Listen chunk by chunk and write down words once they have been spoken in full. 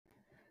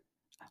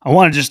I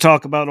want to just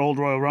talk about old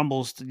Royal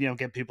Rumbles to,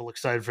 get people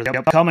excited for the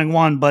upcoming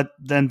one, but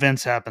then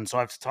Vince happened, so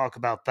I have to talk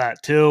about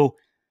that too.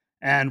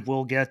 And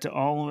we'll get to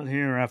all of it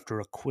here after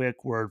a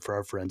quick word for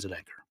our friends at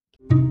Anchor.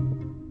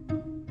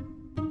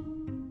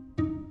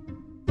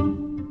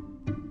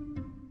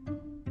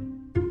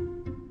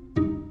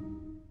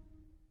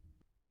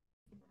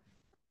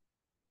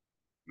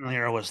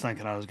 Here I was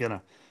thinking I was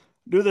gonna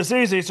do this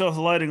easy, so if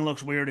the lighting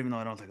looks weird, even though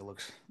I don't think it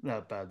looks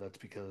that bad, that's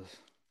because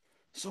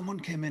someone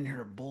came in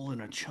here bull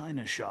in a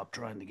china shop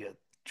trying to get a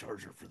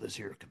charger for this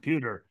here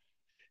computer,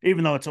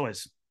 even though it's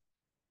always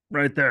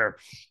right there,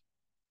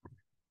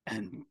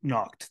 and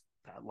knocked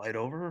that light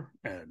over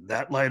and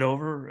that light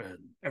over and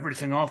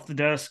everything off the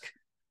desk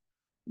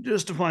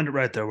just to find it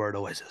right there where it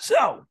always is.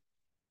 So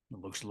it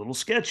looks a little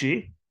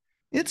sketchy.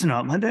 It's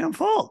not my damn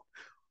fault.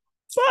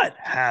 But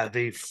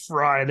happy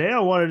Friday. I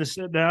wanted to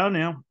sit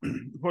down,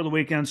 before the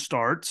weekend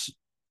starts.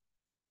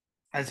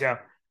 I feel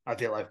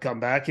I've come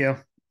back, I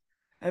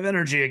have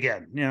energy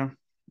again,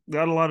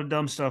 Got a lot of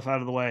dumb stuff out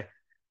of the way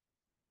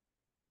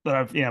that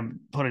I'm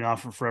putting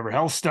off for forever.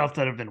 Health stuff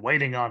that I've been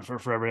waiting on for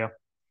forever. I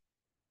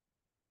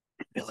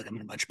feel like I'm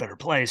in a much better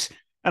place.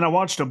 And I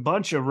watched a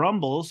bunch of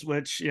Rumbles,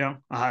 which, I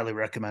highly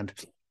recommend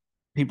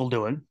people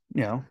doing,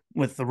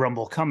 with the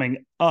Rumble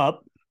coming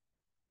up.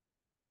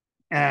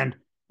 And,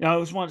 I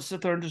always want to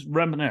sit there and just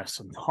reminisce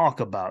and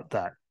talk about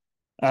that.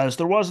 As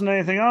there wasn't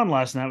anything on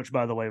last night, which,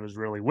 by the way, was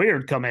really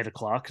weird come 8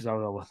 o'clock, because I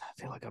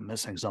feel like I'm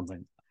missing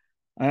something.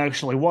 I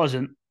actually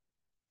wasn't.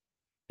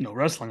 No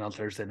wrestling on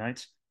Thursday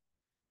nights,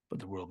 but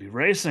there will be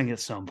racing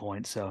at some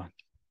point. So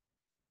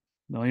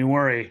don't you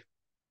worry.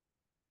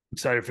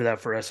 Excited for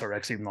that for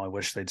SRX, even though I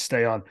wish they'd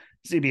stay on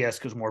CBS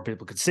because more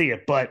people could see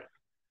it. But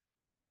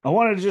I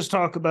wanted to just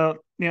talk about,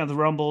 the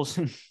Rumbles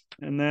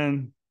and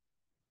then,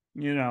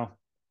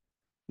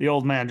 the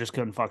old man just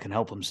couldn't fucking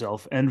help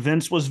himself. And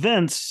Vince was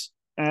Vince.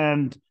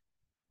 And,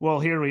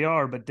 well, here we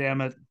are. But damn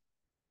it,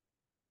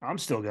 I'm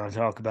still going to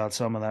talk about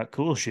some of that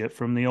cool shit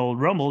from the old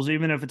Rumbles,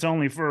 even if it's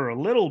only for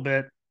a little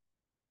bit.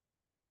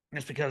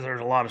 It's because there's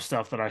a lot of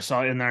stuff that I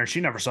saw in there and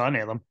she never saw any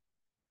of them.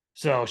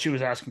 So she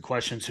was asking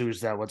questions.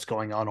 Who's that? What's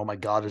going on? Oh my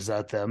God, is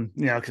that them?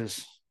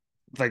 Because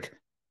like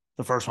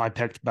the first one I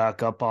picked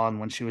back up on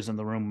when she was in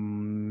the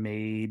room,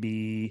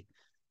 maybe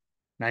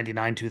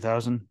 99,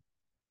 2000,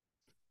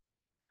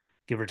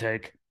 give or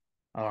take.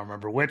 I don't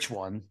remember which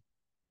one.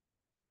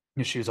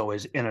 She was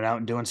always in and out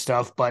and doing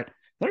stuff, but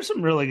there's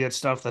some really good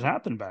stuff that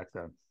happened back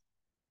then.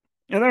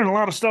 And there's a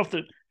lot of stuff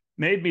that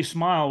made me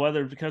smile,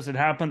 whether because it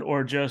happened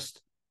or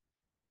just,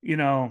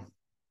 the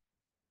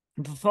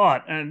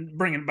thought and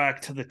bringing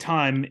back to the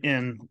time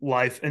in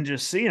life and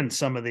just seeing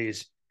some of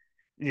these,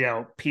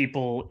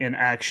 people in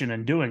action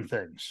and doing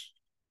things.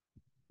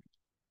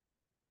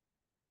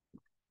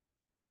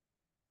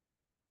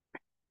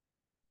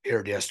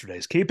 Aired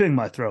yesterday's keeping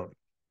my throat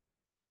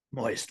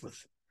moist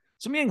with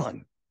some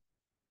Yingling,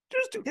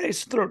 just in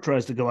case throat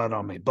tries to go out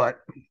on me. But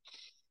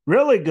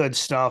really good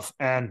stuff.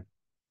 And,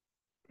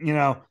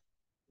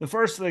 the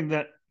first thing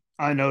that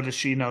I noticed,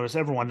 she noticed,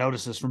 everyone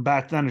notices from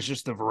back then is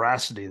just the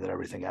veracity that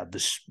everything had, the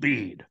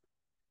speed.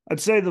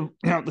 I'd say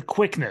the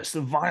quickness,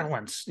 the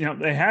violence,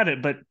 they had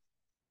it, but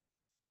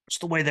it's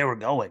the way they were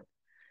going.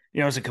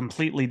 It's a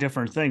completely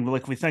different thing.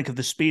 Like we think of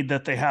the speed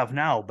that they have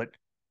now, but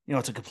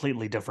it's a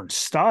completely different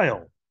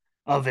style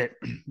of it.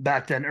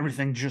 Back then,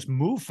 everything just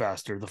moved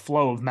faster. The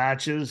flow of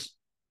matches,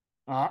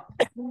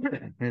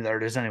 there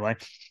it is. Anyway,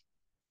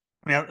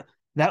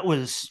 that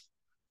was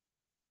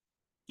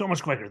so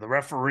much quicker. The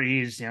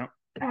referees,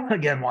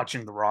 again,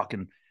 watching The Rock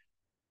and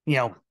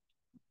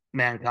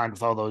Mankind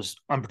with all those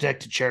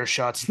unprotected chair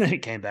shots. And then he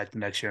came back the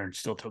next year and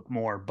still took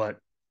more, but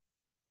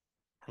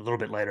a little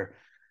bit later.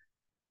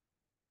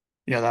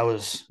 That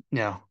was,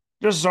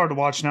 just as hard to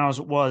watch now as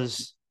it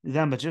was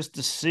then, but just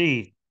to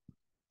see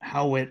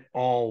how it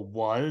all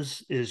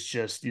was is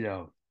just,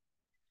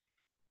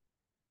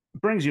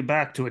 brings you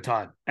back to a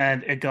time.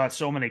 And it got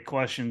so many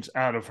questions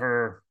out of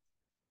her.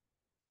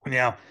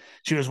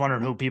 She was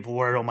wondering who people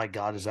were. Oh my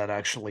God, is that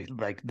actually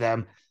like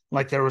them?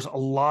 Like there was a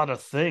lot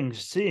of things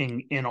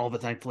seeing in all,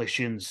 but thankfully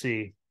she didn't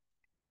see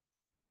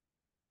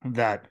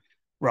that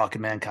Rock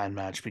and Mankind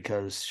match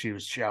because she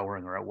was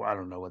showering or I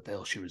don't know what the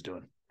hell she was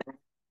doing.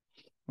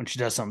 When she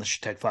does something that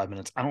should take 5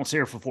 minutes. I don't see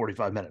her for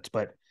 45 minutes,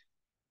 but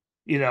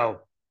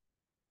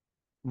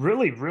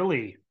really,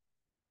 really,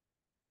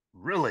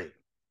 really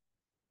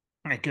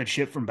good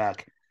shit from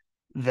back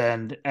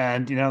then.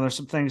 And, there's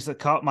some things that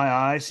caught my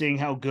eye, seeing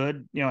how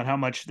good, and how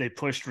much they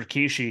pushed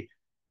Rikishi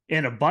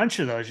in a bunch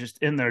of those,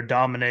 just in there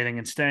dominating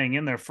and staying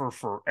in there for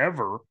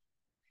forever.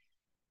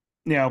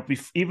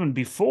 Even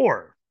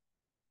before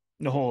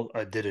the whole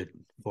I did it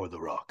for The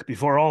Rock,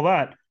 before all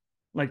that,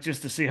 like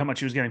just to see how much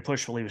he was getting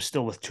pushed while he was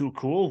still with Too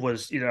Cool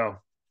was,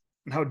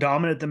 how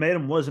dominant they made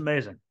him was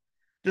amazing.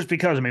 Just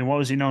because, what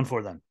was he known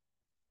for then?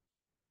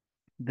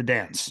 The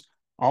dance,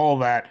 all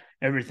that,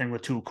 everything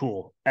with Too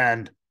Cool.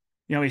 And,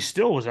 he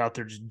still was out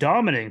there just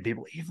dominating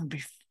people even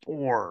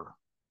before.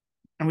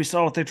 And we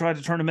saw what they tried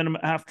to turn him in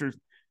after,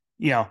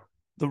 The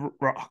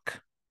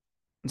Rock.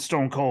 and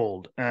Stone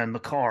Cold and the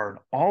card,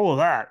 all of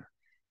that,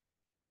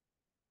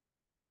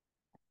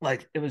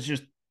 like it was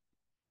just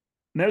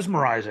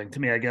mesmerizing to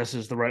me, I guess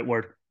is the right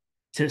word,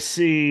 to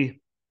see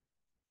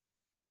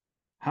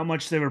how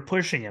much they were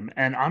pushing him.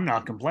 And I'm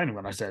not complaining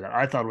when I say that.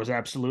 I thought it was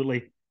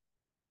absolutely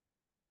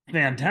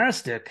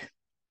fantastic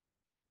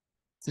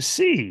to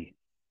see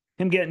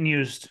him getting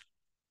used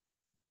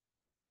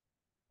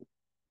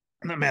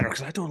in that manner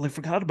because I totally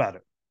forgot about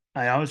it.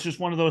 I was just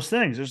one of those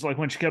things. It's like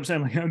when she kept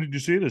saying, like, how did you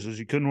see this? Is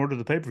you couldn't order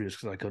the pay-per-views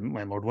because I couldn't.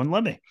 Landlord wouldn't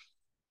let me.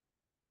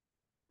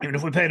 Even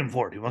if we paid him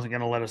for it, he wasn't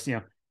going to let us,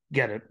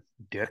 get it.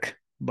 Dick,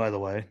 by the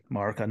way,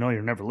 Mark. I know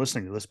you're never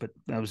listening to this, but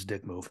that was a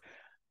dick move.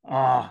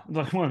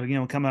 Like, wanted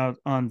to, come out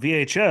on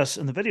VHS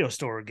in the video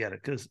store and get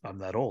it because I'm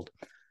that old.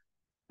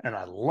 And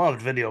I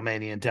loved Video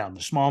Mania in town,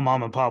 the small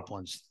mom and pop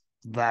ones.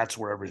 That's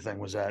where everything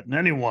was at. And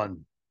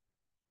anyone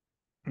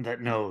that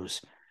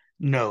knows.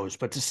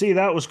 But to see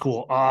that was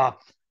cool.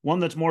 One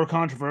that's more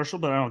controversial,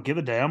 but I don't give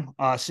a damn.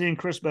 Seeing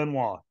Chris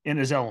Benoit in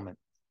his element.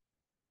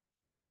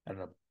 And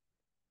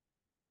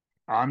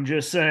I'm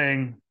just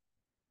saying,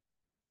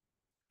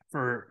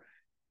 for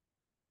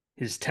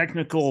his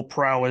technical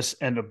prowess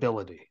and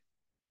ability,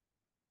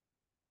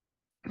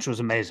 which was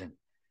amazing.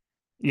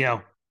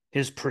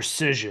 His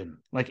precision,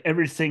 like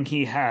everything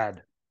he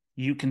had,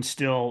 you can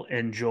still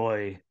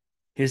enjoy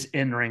his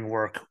in-ring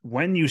work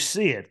when you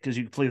see it because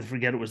you completely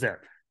forget it was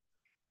there.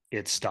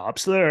 It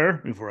stops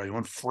there before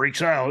anyone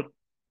freaks out.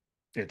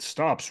 It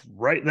stops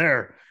right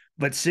there.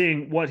 But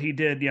seeing what he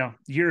did,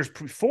 years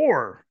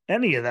before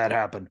any of that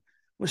happened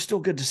was still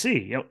good to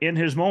see, in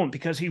his moment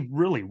because he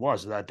really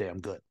was that damn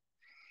good.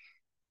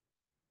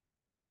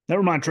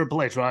 Never mind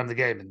Triple H, well, I'm the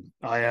game and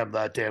I am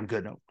that damn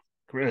good. No,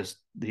 Chris,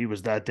 he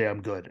was that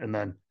damn good. And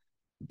then,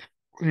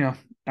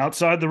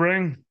 outside the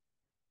ring,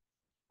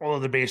 all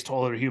other beast,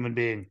 whole other human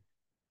being.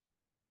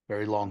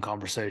 Very long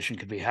conversation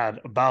could be had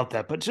about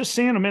that. But just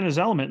seeing him in his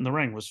element in the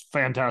ring was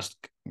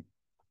fantastic.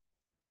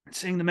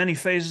 Seeing the many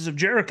phases of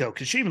Jericho,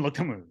 because she even looked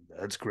at him,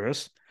 that's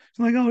Chris.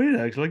 She's like, oh, he's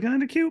actually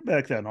kind of cute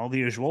back then, all the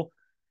usual.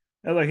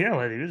 And like,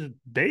 yeah, he was a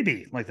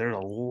baby. Like, there's a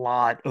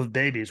lot of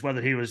babies,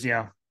 whether he was,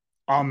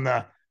 on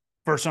the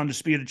first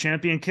undisputed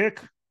champion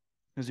kick,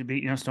 because he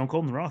beat, Stone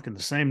Cold and The Rock in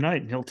the same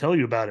night, and he'll tell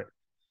you about it.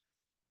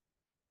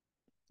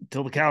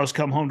 Until the cows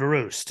come home to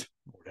roost,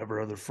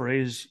 whatever other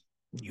phrase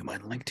you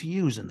might like to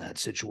use in that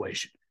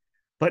situation.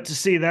 But to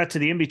see that, to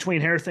the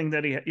in-between hair thing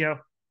that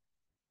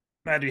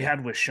that he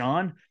had with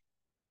Sean,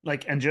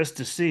 like, and just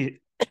to see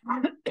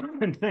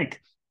and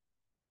think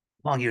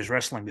how long he was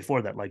wrestling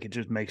before that, like, it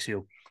just makes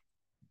you,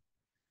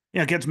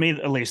 it gets me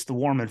at least the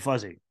warm and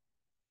fuzzy.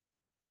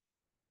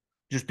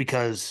 Just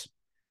because,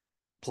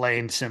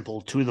 plain simple,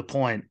 to the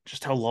point,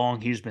 just how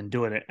long he's been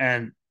doing it.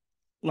 And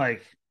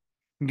like,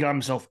 got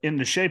himself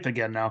into shape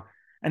again now.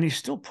 And he's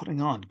still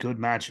putting on good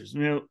matches.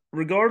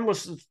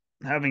 Regardless of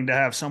having to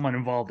have someone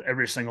involved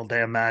every single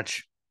damn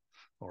match.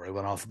 Or I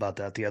went off about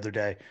that the other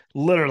day.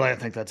 Literally, I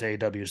think that's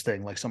AEW's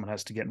thing. Like, someone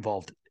has to get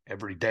involved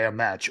every damn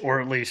match,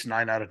 or at least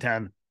 9 out of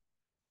 10,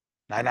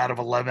 9 out of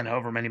 11,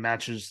 however many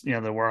matches,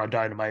 there were on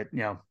Dynamite,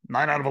 9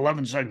 out of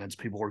 11 segments,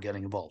 people were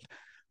getting involved.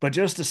 But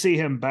just to see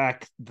him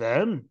back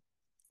then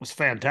was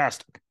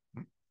fantastic.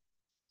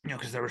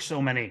 Because there were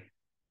so many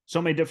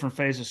different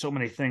phases, so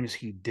many things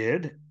he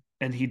did,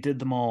 and he did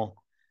them all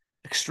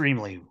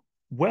extremely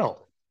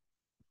well.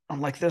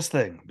 Unlike this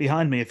thing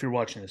behind me, if you're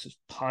watching this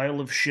pile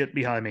of shit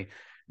behind me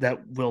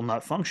that will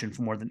not function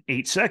for more than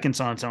 8 seconds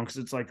on its own because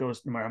it's like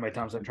goes no matter how many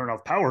times I turn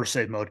off power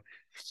save mode.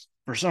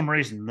 For some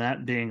reason,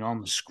 that being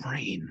on the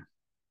screen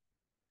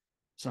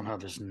somehow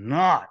does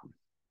not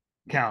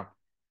count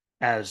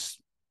as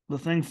the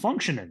thing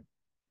functioning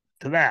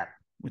to that,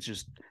 which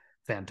is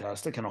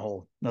fantastic and a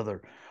whole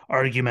another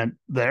argument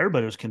there.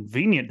 But it was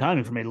convenient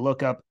timing for me to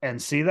look up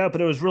and see that.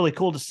 But it was really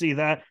cool to see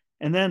that.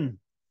 And then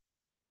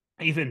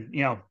even,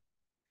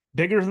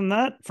 bigger than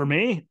that for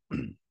me,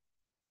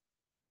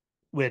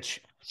 which,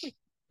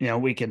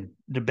 we can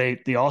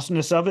debate the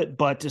awesomeness of it,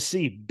 but to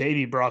see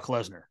baby Brock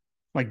Lesnar,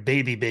 like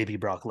baby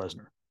Brock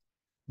Lesnar,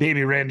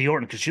 baby Randy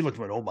Orton, because she looked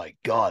at, oh my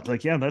God,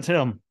 like, yeah, that's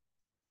him.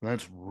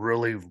 That's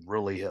really,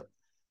 really him.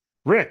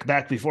 Rick,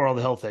 back before all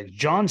the health things.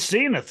 John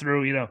Cena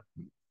through,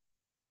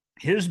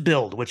 his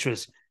build, which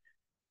was,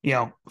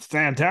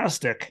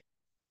 fantastic.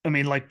 I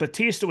mean, like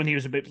Batista when he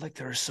was a bit, like,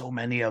 there are so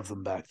many of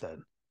them back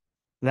then.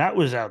 That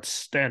was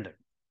outstanding.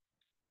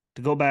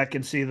 To go back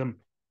and see them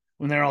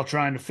when they're all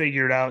trying to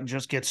figure it out and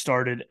just get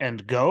started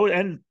and go.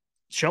 And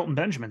Shelton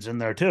Benjamin's in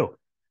there too.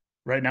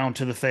 Right now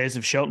into the phase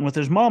of Shelton with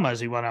his mom as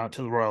he went out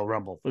to the Royal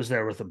Rumble. Was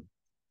there with him.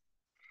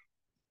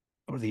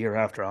 Or the year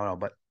after, I don't know.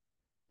 But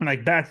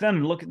like back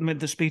then, look at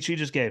the speech he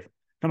just gave.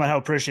 No matter how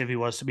appreciative he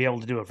was to be able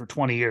to do it for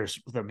 20 years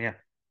with him. Yeah.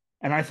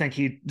 And I think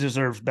he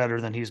deserves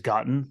better than he's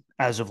gotten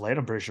as of late.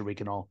 I'm pretty sure we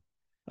can all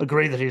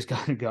agree that he's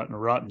gotten a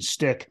rotten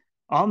stick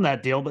on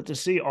that deal. But to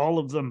see all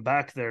of them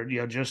back there,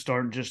 just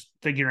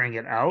figuring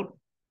it out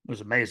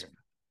was amazing.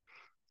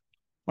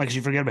 Like,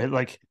 you forget about it,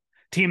 like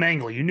Team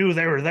Angle, you knew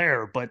they were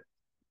there, but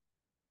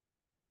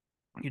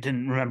you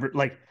didn't remember.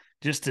 Like,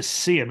 just to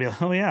see it, be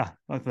like, oh yeah,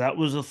 like that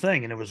was a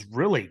thing, and it was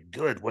really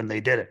good when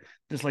they did it.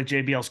 Just like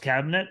JBL's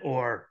cabinet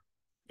or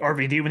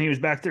RVD when he was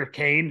back there,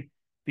 Kane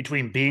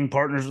between being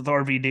partners with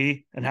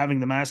RVD and having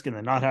the mask and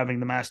then not having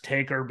the mask,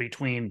 Taker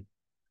between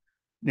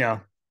you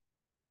know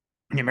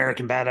the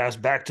American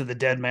Badass back to the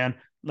Dead Man.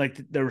 Like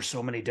there were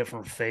so many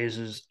different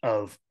phases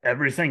of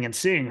everything, and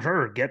seeing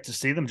her get to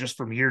see them just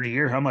from year to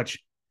year, how much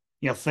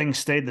things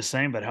stayed the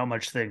same, but how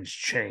much things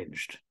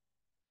changed.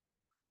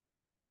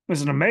 It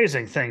was an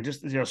amazing thing,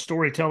 just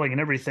storytelling and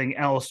everything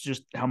else,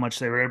 just how much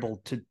they were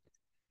able to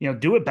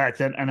do it back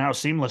then and how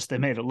seamless they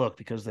made it look,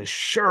 because they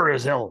sure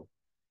as hell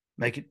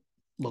make it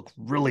look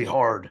really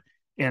hard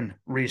in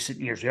recent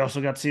years. We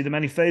also got to see the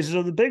many phases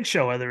of the Big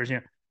Show, whether it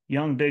was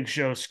young Big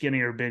Show,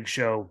 skinnier Big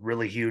Show,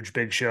 really huge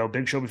Big Show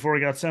before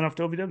he got sent off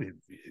to OVW,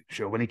 Big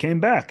Show when he came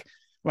back.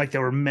 Like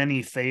there were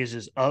many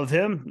phases of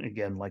him.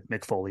 Again, like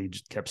Mick Foley,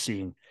 just kept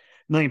seeing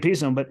a million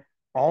pieces of him, but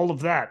all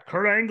of that.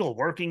 Kurt Angle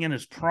working in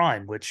his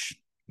prime, which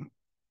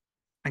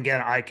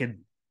again,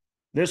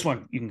 this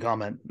one you can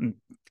comment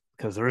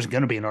because there isn't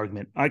going to be an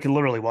argument. I can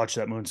literally watch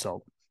that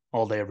moonsault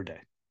all day, every day.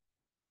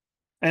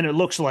 And it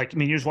looks like,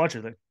 you just watch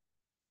it.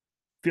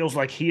 Feels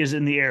like he is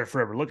in the air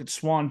forever. Look at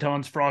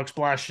swantons, frog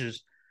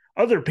splashes,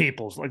 other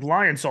people's like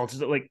lion salts.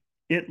 Like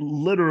it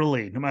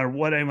literally, no matter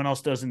what anyone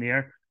else does in the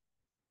air,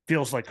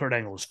 feels like Kurt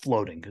Angle is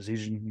floating because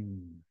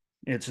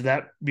it's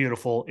that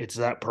beautiful, it's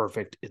that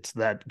perfect, it's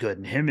that good.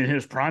 And him in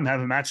his prime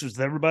having matches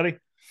with everybody.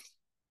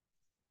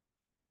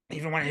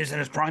 Even when he's in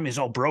his prime, he's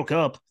all broke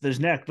up with his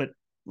neck, but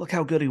look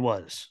how good he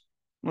was.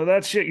 Well,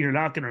 that shit you're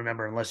not going to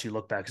remember unless you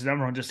look back, because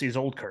everyone just sees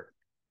old Kurt.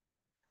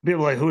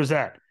 People are like, who is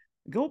that?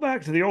 Go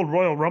back to the old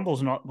Royal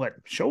Rumbles and all, but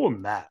show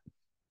them that.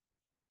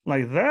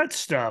 Like that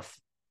stuff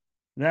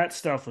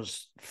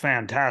was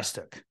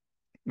fantastic.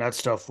 That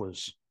stuff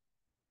was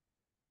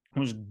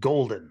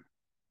golden.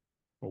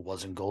 Well,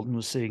 wasn't golden.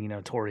 Was seeing,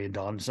 Tori and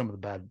Dawn, some of the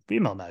bad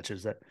female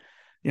matches that,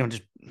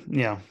 just,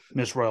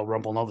 Miss Royal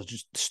Rumble and all the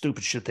just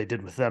stupid shit they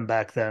did with them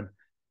back then.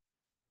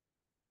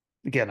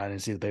 Again, I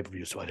didn't see the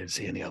pay-per-view, so I didn't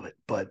see any of it,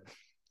 but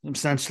some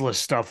senseless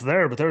stuff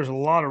there. But there's a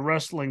lot of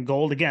wrestling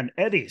gold. Again,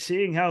 Eddie,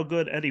 seeing how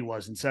good Eddie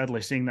was, and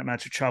sadly seeing that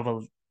match with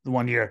Chavo the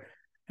one year,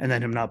 and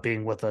then him not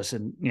being with us,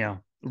 and,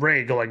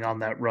 Ray going on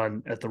that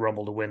run at the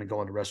Rumble to win and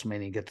go into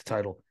WrestleMania and get the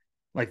title.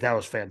 Like that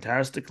was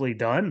fantastically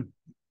done.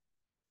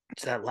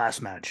 It's that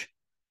last match,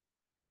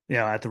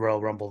 at the Royal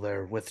Rumble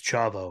there with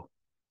Chavo.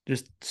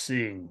 Just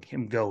seeing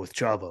him go with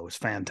Chavo is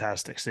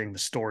fantastic. Seeing the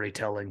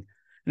storytelling.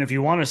 And if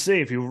you want to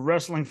see, if you're a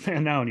wrestling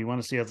fan now and you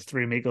want to see how the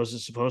Three Amigos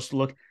is supposed to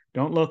look,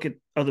 don't look at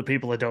other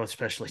people that don't,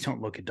 especially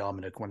don't look at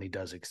Dominic when he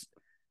does it.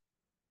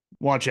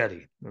 Watch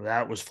Eddie.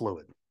 That was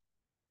fluid.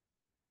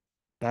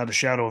 Without a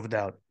shadow of a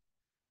doubt.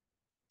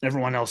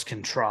 Everyone else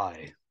can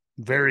try.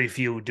 Very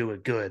few do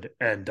it good,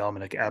 and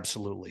Dominic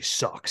absolutely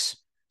sucks.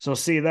 So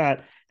see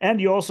that.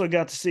 And you also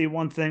got to see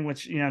one thing,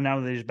 which,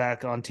 now that he's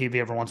back on TV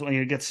every once in a while,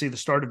 you get to see the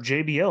start of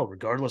JBL,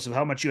 regardless of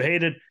how much you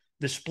hated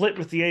the split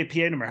with the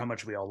APA, no matter how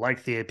much we all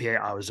liked the APA.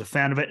 I was a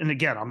fan of it. And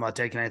again, I'm not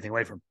taking anything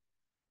away from him.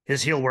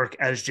 His heel work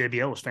as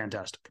JBL was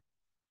fantastic.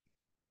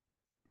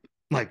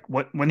 Like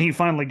when he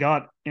finally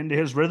got into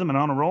his rhythm and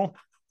on a roll,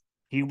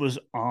 he was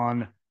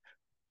on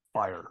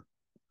fire.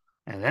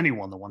 And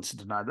anyone that wants to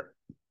deny that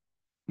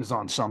is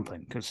on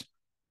something, because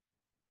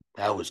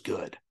that was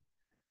good.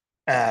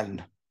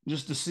 And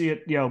just to see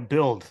it,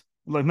 build,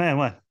 like, man,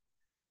 what?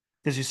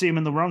 Because you see him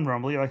in the run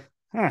rumble, you're like,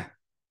 huh.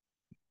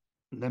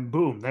 And then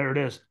boom, there it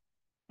is.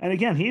 And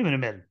again, he even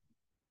admitted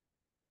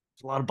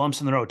there's a lot of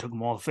bumps in the road. Took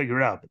him all to figure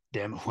it out, but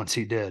damn it, once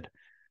he did,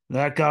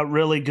 that got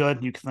really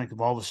good. You can think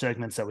of all the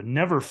segments that would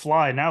never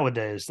fly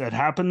nowadays that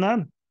happened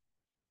then,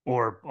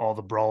 or all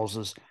the brawls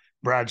as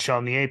Bradshaw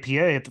and the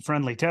APA at the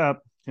Friendly Tap,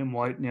 Tim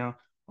White,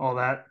 all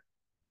that.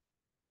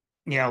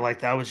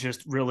 Like that was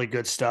just really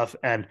good stuff.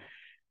 And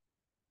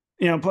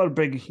put a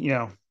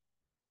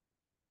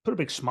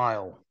big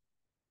smile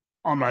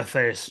on my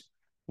face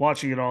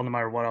watching it all, no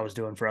matter what I was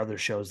doing for other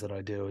shows that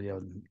I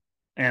do,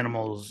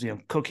 animals,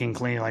 cooking,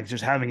 cleaning, like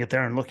just having it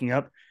there and looking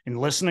up and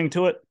listening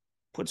to it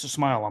puts a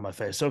smile on my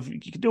face. So if you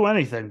could do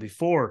anything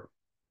before,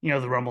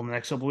 the Rumble in the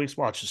next couple of weeks,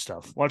 watch the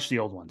stuff, watch the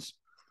old ones.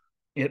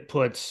 It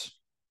puts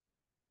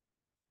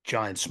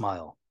giant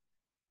smile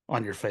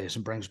on your face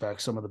and brings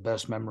back some of the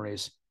best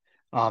memories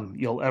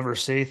you'll ever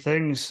see.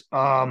 Things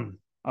I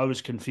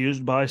was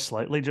confused by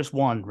slightly, just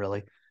one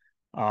really,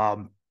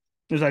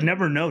 because I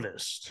never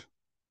noticed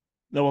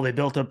that while they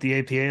built up the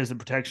APA as the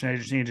protection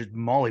agency and just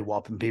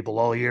mollywhopping people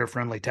all year,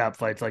 friendly tap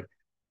fights, like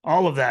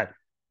all of that.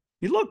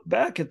 You look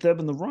back at them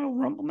in the Royal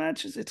Rumble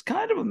matches, it's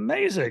kind of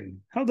amazing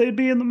how they'd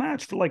be in the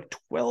match for like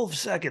 12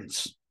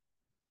 seconds.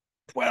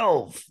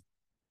 12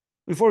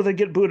 before they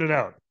get booted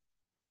out.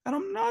 And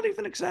I'm not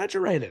even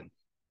exaggerating.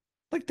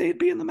 Like they'd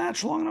be in the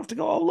match long enough to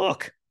go, oh,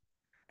 look.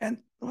 And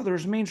whether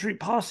it's Main Street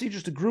Posse,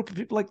 just a group of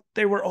people, like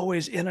they were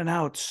always in and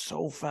out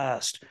so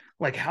fast.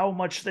 Like how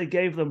much they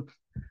gave them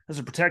as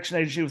a protection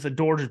agency with the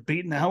door just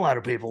beating the hell out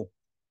of people.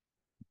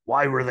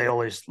 Why were they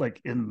always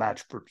like in the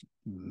match for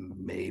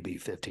maybe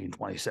 15,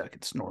 20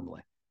 seconds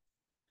normally?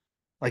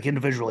 Like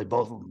individually,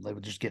 both of them, they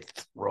would just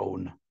get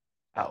thrown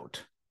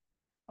out.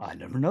 I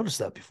never noticed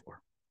that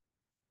before.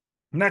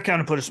 And that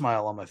kind of put a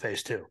smile on my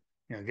face too.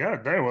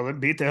 God damn, well, they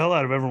beat the hell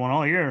out of everyone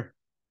all year.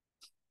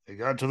 They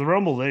got to the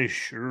Rumble. They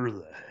sure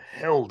the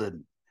hell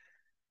didn't.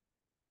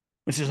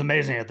 Which is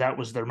amazing that that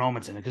was their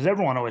moments in it, because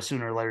everyone always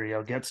sooner or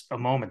later, gets a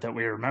moment that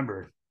we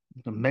remember.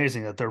 It's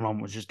amazing that their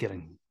moment was just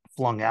getting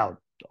flung out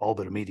all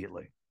but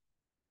immediately.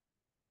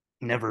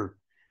 Never,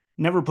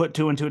 never put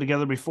two and two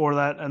together before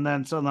that, and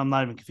then so I'm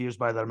not even confused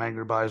by that. I'm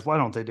angry buys. Why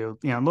don't they do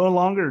no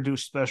longer do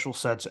special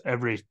sets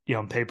every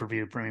pay per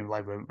view, premium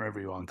live, whatever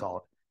you want to call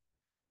it?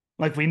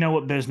 Like we know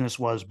what business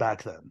was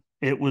back then.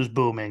 It was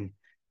booming,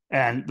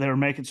 and they were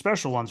making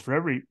special ones for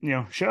every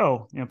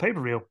show, pay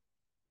per view,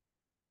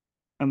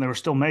 and they were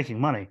still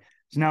making money.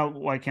 So now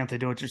why can't they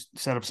do it? Just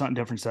set up something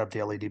different, set up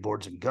the LED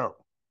boards and go.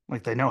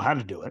 Like they know how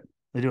to do it.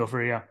 They do it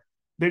for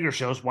bigger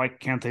shows. Why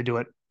can't they do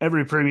it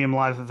every premium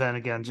live event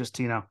again? Just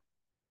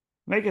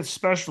make it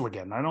special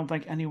again. I don't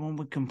think anyone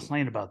would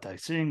complain about that.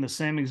 Seeing the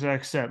same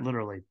exact set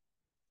literally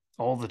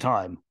all the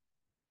time.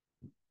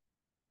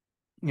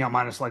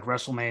 Minus like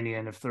WrestleMania,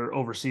 and if they're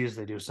overseas,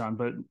 they do some.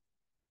 But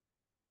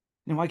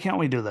why can't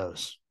we do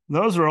those?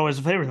 Those are always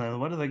a favorite thing.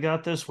 What do they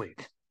got this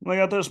week? What do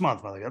they got this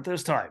month? What do they got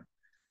this time?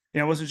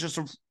 Was it just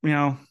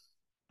a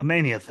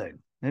Mania thing?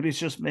 Maybe it's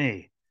just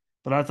me,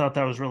 but I thought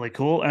that was really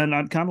cool, and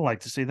I'd kind of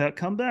like to see that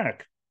come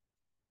back.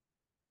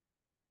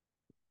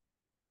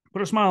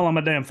 Put a smile on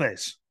my damn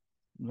face.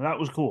 That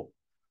was cool.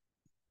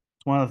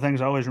 It's one of the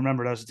things I always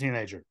remembered as a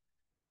teenager.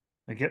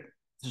 I get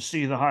to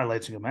see the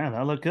highlights and go, man,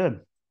 that looked good.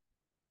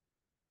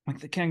 Like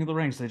the King of the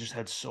Rings, they just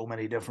had so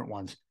many different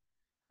ones.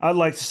 I'd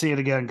like to see it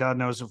again. God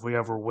knows if we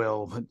ever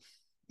will.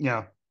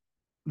 But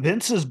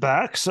Vince is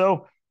back,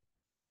 so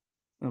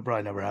it'll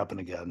probably never happen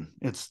again.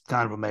 It's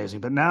kind of amazing.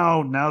 But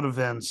now to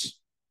Vince,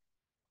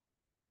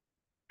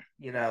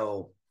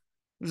 I'm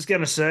just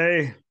gonna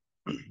say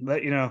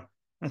that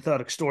I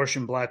thought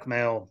extortion,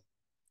 blackmail,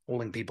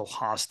 holding people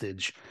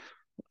hostage.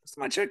 Last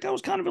time I checked, that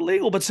was kind of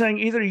illegal. But saying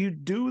either you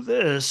do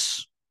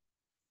this,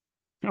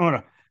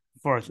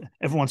 for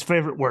everyone's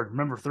favorite word,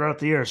 remember throughout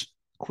the years,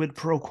 quid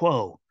pro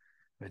quo.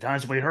 The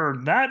times we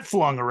heard that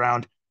flung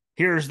around,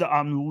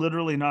 I'm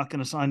literally not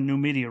going to sign a new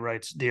media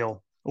rights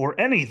deal or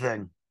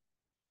anything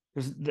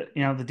because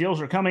the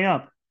deals are coming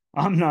up.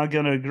 I'm not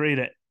going to agree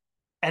to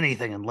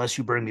anything unless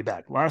you bring me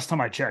back. Last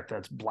time I checked,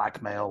 that's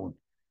blackmail and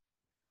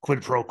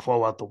quid pro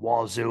quo out the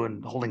wazoo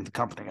and holding the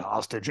company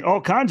hostage and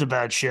all kinds of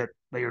bad shit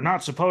that you're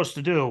not supposed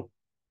to do.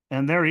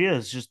 And there he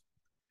is, just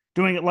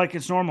doing it like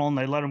it's normal, and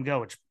they let him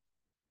go. Which,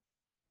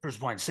 first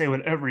point, say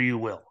whatever you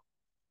will.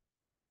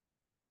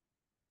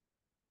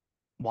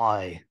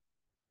 Why?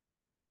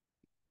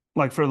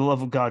 Like, for the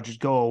love of God, just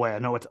go away. I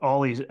know it's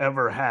all he's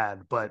ever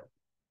had, but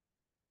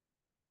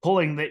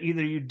pulling that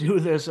either you do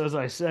this as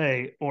I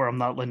say, or I'm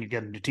not letting you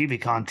get a new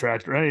TV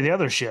contract or any of the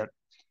other shit.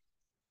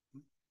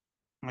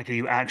 Like, are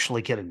you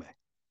actually kidding me?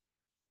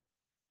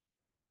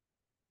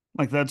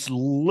 Like, that's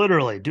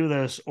literally do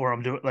this, or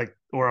I'm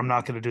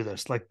not going to do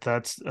this. Like,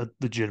 that's a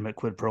legitimate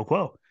quid pro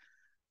quo,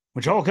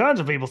 which all kinds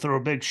of people throw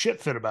a big shit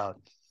fit about.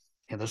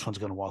 Yeah, this one's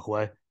going to walk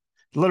away.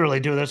 Literally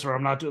do this, or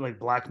I'm not doing, like,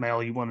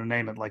 blackmail. You want to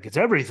name it, like it's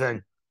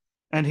everything.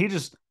 And he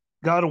just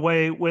got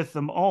away with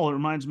them all. It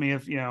reminds me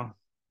of the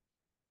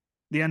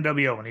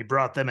NWO when he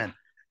brought them in.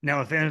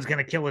 Now, if anyone's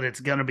going to kill it, it's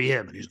going to be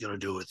him, and he's going to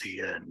do it the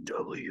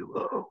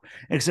NWO.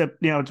 Except,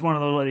 it's one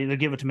of those, either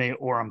give it to me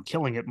or I'm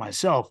killing it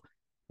myself.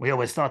 We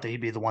always thought that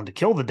he'd be the one to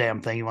kill the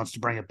damn thing. He wants to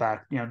bring it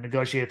back,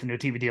 negotiate the new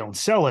TV deal and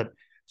sell it.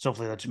 So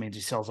hopefully that just means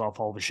he sells off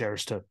all the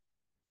shares to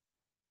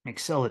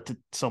sell it to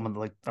someone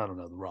like, I don't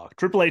know, The Rock,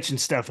 Triple H and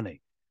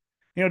Stephanie.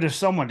 To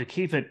someone to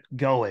keep it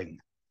going,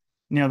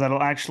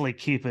 that'll actually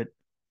keep it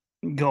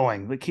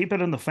going, but keep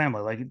it in the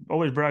family. Like, he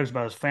always brags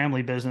about his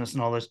family business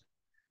and all this.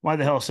 Why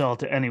the hell sell it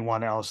to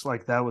anyone else?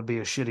 Like, that would be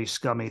a shitty,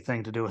 scummy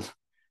thing to do with,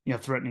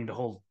 threatening to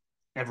hold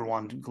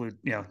everyone, to include,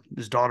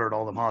 his daughter and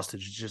all them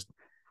hostage. It's just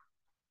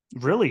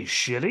really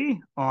shitty.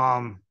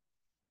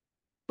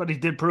 But he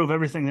did prove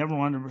everything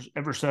everyone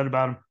ever said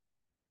about him,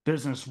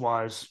 business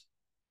wise.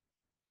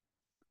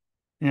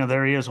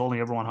 There he is holding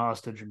everyone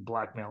hostage and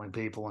blackmailing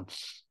people, and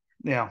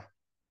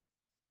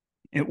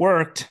it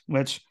worked,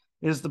 which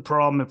is the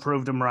problem. It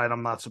proved him right.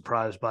 I'm not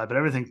surprised by it, but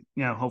everything,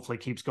 hopefully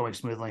keeps going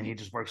smoothly, and he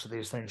just works with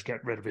these things,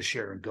 get rid of his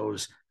share, and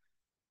goes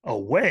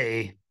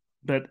away.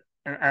 But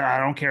I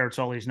don't care. It's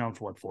all he's known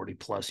for, 40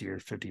 plus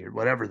years, 50 years,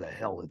 whatever the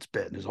hell it's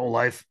been, his whole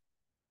life.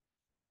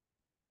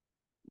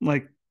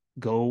 Like,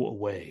 go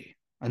away.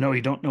 I know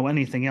you don't know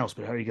anything else,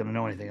 but how are you going to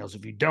know anything else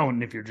if you don't?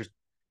 And if you're just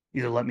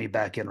either let me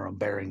back in or I'm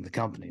burying the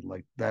company,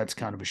 like, that's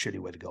kind of a shitty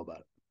way to go about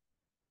it.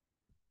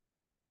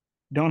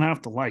 Don't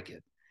have to like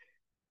it.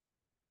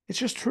 It's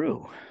just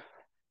true.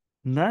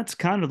 And that's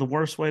kind of the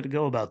worst way to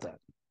go about that.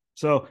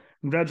 So,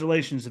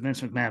 congratulations to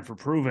Vince McMahon for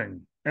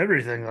proving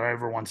everything that I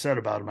ever once said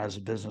about him as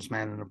a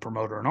businessman and a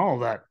promoter and all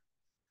of that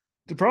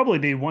to probably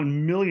be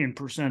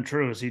 1,000,000%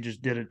 true, as he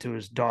just did it to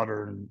his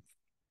daughter and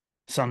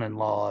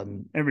son-in-law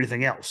and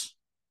everything else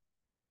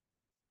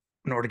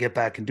in order to get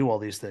back and do all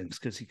these things,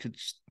 because he could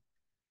just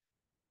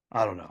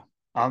I don't know.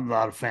 I'm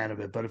not a fan of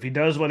it, but if he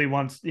does what he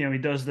wants, he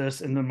does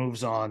this and then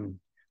moves on.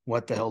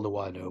 What the hell do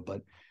I know?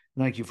 But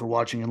thank you for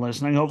watching and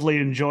listening. Hopefully,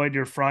 you enjoyed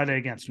your Friday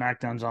against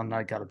SmackDown's on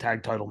night. Got a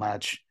tag title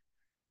match,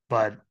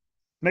 but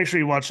make sure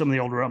you watch some of the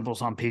old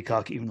Rumbles on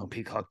Peacock. Even though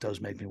Peacock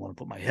does make me want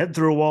to put my head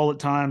through a wall at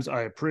times,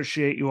 I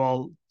appreciate you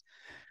all.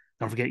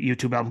 Don't forget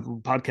YouTube,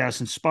 Apple Podcasts,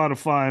 and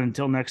Spotify. And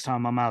until next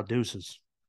time, I'm out. Deuces.